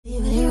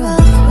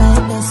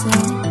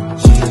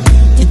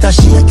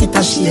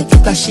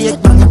it a shake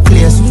on the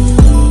place.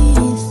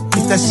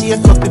 It a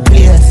shake up the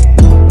place.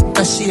 It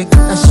a shake, it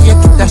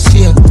a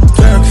shake.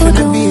 Work for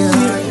the beer.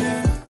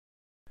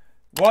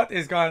 What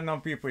is going on,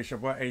 people? It's your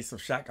boy Ace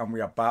of Shaq, and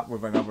we are back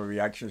with another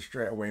reaction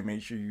straight away.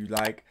 Make sure you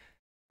like,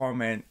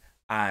 comment,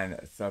 and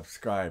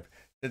subscribe.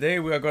 Today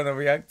we are going to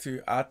react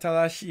to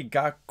ATARASHII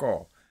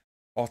GAKKO,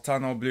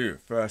 OTONABLUE,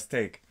 first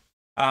take.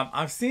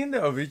 I've seen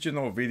the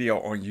original video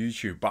on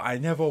YouTube, but I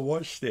never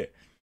watched it.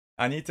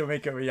 I need to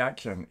make a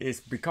reaction.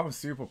 It's become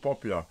super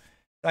popular.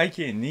 最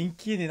近人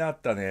気になっ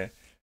たね。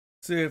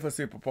super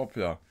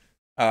popular.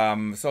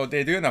 So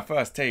they're doing a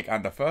first take,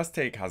 and the first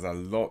take has a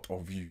lot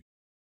of views.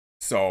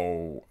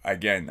 So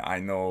again, I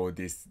know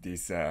this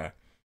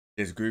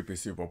group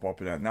is super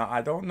popular. Now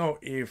I don't know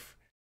if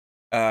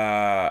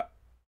are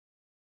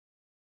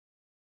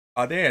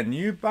they a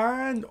new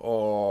band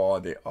or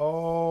are they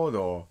old,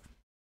 or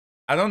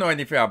I don't know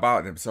anything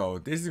about them. So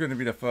this is going to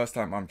be the first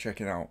time I'm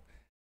checking out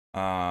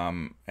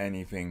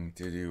anything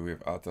to do with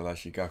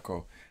ATARASHII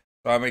GAKKO.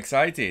 So I'm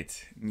excited.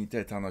 見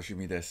て楽し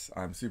みです.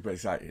 I'm super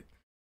excited.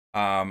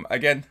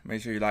 Again,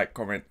 make sure you like,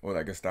 comment, all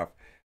that good stuff.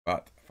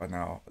 But for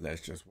now,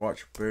 let's just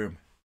watch. Boom.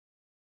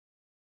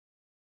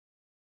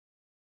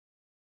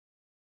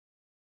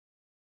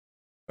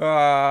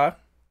 Ah,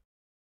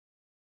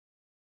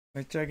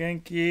 めっちゃ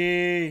元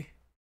気.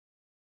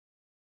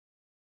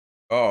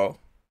 Uh-oh.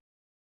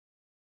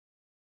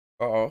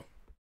 Uh-oh.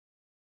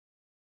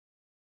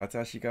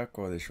 ATARASHII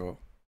GAKKO でしょ.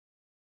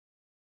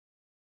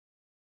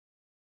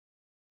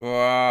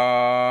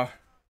 Wow.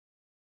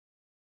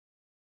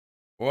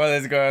 What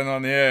is going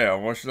on here?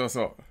 面白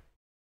そう。よ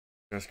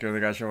ろしくお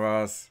願いし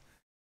ます.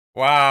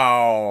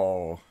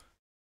 Wow.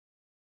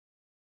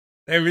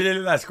 They really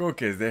look like school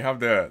kids. They have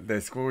their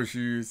school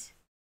shoes.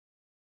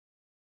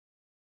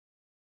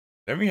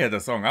 Let me hear the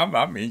song.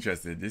 I'm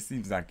interested. This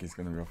seems like it's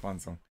gonna be a fun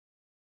song.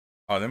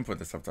 Oh, let me put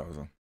the subtitles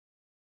on.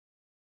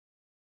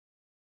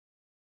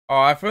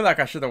 Oh, I feel like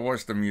I should have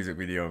watched the music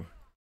video.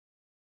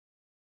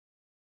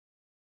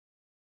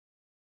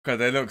 Cause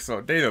they look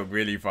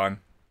really fun.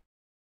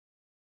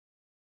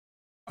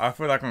 I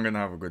feel like I'm gonna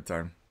have a good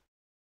time.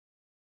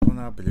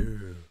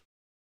 OTONABLUE.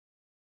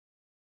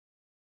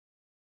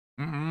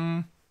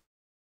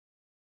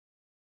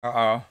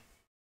 Uh-oh.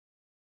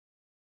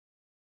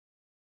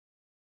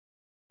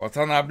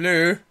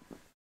 OTONABLUE.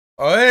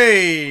 Oh,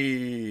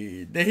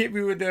 hey! They hit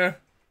me with that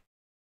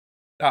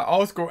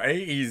old school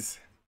 80s.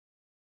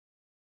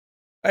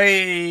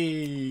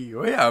 Hey!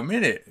 Wait a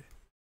minute.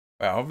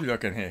 Wait, I hope you're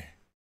looking here.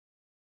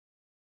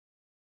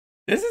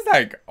 This is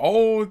like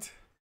old.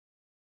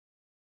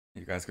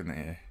 You guys couldn't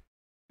hear.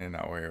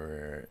 No,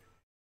 wait.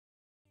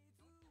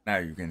 Now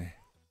you can.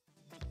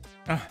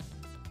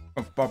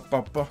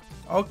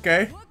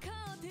 Okay.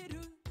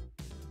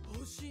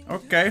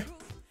 Okay.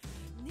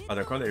 Oh,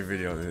 the quality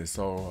video is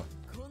so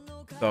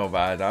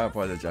bad. I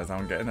apologize.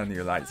 I'm getting a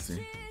new light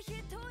soon.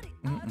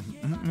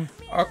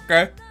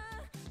 Okay.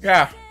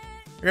 Yeah.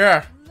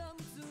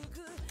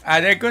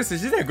 They're good.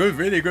 She's a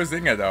really good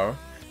singer though.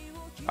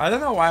 I don't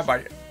know why,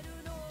 but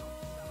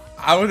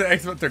I wouldn't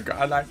expect to go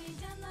like.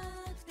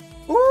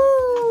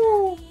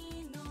 Ooh.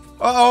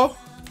 Uh-oh.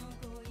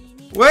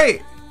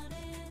 Wait.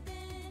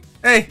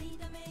 Hey.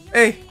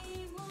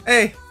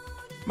 Mate.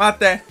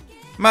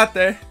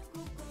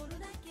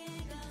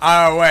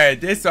 Oh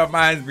wait, this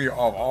reminds me of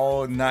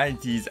all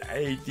 90s,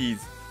 80s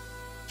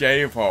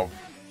J-pop.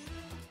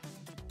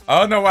 I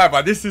don't know why,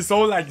 but this is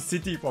so like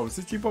city pop.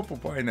 City pop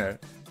in there.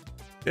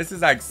 This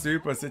is like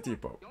super city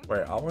pop.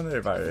 Wait, I wonder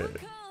if I don't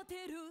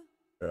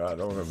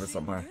want to miss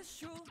somewhere.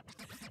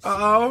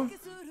 Uh-oh.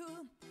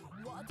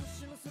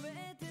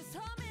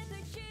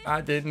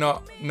 I did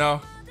not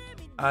know.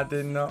 I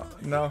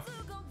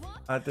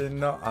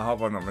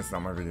hope I'm not messing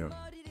up my video.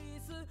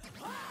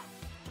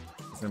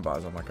 Some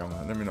bars on my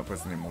camera. Let me not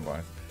put any more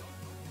bars.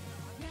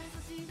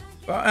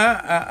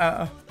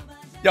 But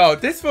yo,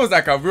 this feels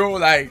like a real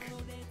like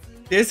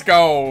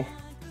disco.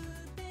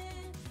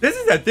 This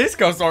is a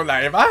disco song.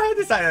 Like if I heard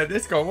this like a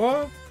disco,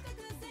 what?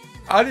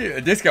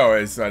 Disco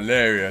is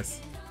hilarious.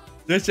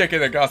 Just checking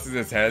the glasses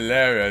is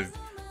hilarious.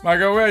 My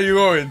girl, where are you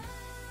going?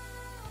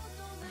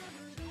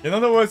 You know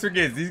the worst thing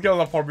is, these girls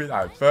are probably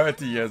like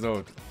 30 years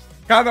old.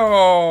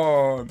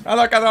 Canon!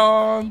 Hello,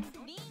 Canon!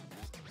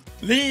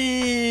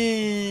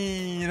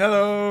 Lean!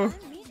 Hello!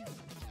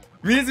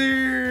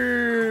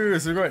 Mizu!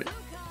 すごい!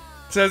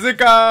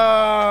 Suzuka!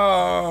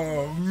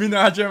 みんな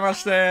はじめま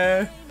し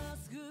て!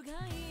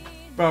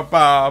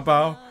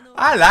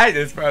 I like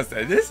this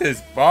person. This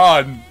is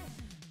fun.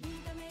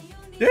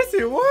 This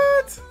is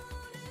what?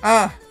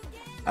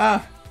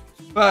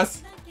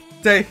 First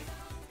take.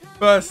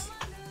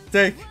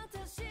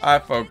 I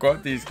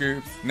forgot this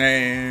group's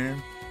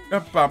name.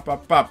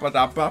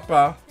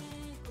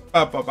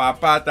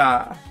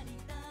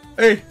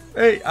 Hey,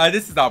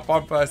 this is a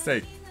fun first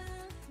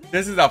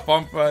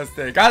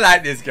take. I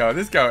like this girl.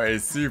 This girl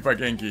is super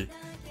genki.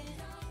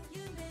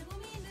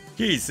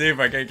 She's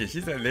super genki.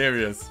 She's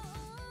hilarious.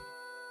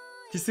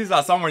 She seems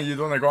like someone you'd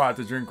want to go out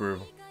to drink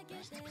with.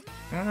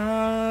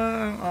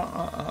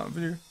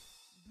 Blue.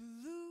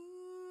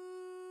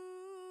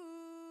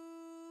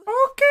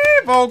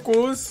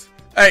 vocals.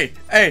 Hey,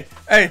 hey,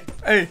 hey,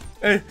 hey,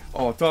 hey.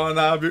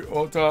 OTONABLUE,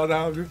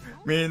 OTONABLUE.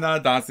 みんな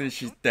ダンス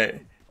し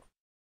て。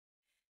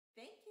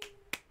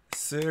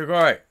す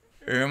ごい。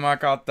うま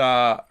かっ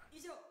た。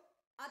以上、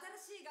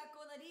新しい学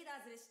校のリーダ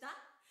ーズでした。あ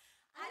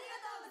りが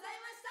とうござい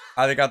まし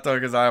た。ありがとう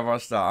ございま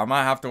した。I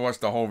might have to watch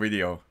the whole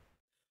video.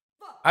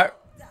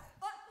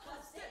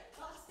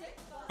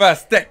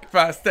 Fast stick,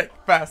 fast stick,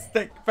 fast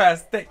stick,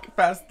 fast stick,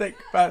 fast stick,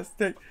 fast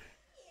stick.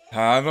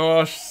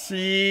 楽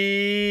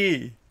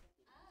しい。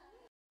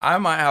I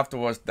might have to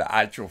watch the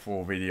actual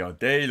full video.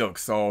 They look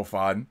so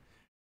fun.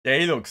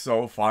 They look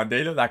so fun.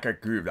 They look like a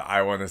group that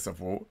I want to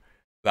support.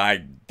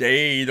 Like,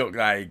 they look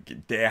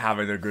like they're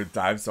having a good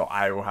time, so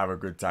I will have a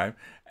good time.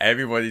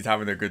 Everybody's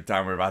having a good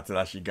time with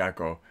ATARASHII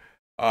GAKKO.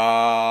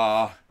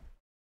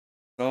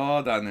 そ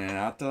うだね。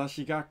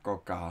ATARASHII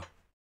GAKKOか。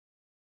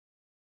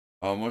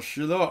面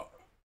白い。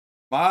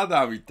ま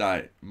だ見た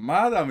い。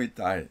まだ見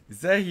たい。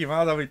ぜひ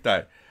まだ見た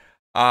い。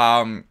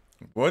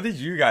What did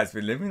you guys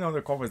feel? Let me know in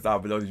the comments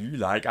down below. Do you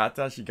like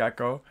ATARASHII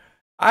GAKKO?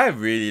 I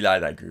really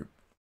like that group.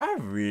 I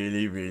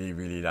really, really,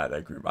 really like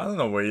that group. I don't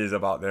know what it is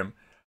about them.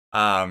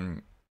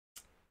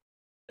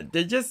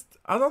 They just,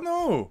 I don't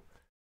know.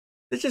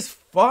 They're just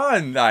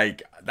fun.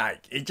 Like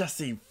it just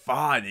seemed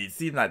fun. It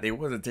seemed like they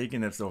wasn't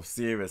taking themselves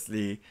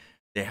seriously.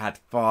 They had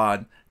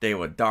fun. They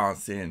were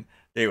dancing.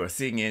 They were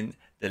singing.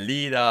 The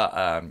leader,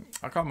 I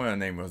can't remember her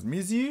name, was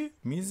Mizu?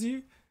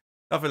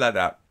 Something like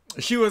that.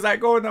 She was like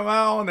going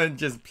around and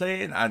just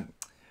playing and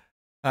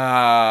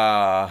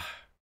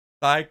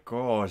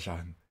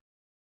Psycho-chan.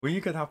 When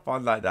you can have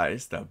fun like that,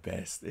 it's the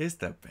best. It's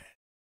the best.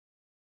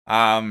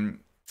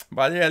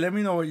 But yeah, let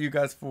me know what you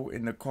guys thought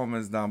in the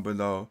comments down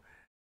below.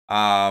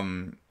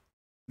 Do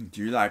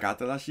you like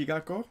ATARASHII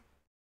GAKKO?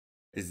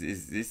 Is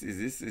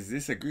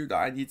this a group that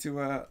I need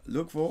to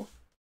look for?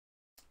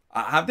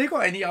 Have they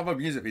got any other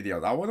music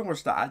videos? I want to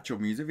watch the actual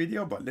music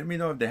video, but let me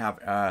know if they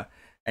have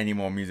any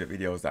more music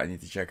videos that I need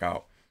to check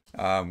out.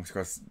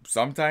 Because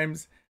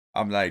sometimes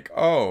I'm like,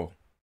 oh,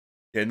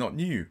 they're not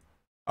new.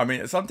 I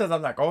mean, sometimes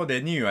I'm like, oh,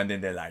 they're new, and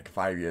then they're like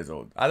 5 years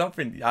old. I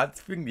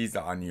think these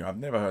are new. I've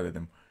never heard of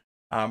them.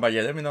 But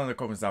yeah, let me know in the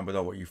comments down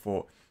below what you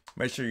thought.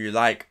 Make sure you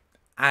like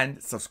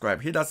and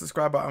subscribe. Hit that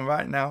subscribe button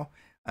right now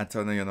and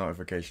turn on your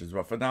notifications.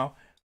 But for now,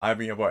 I've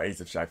been your boy Ace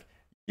of Shaq.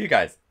 You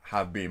guys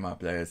have been my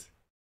players.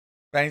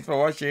 Thanks for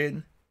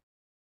watching.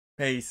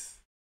 Peace.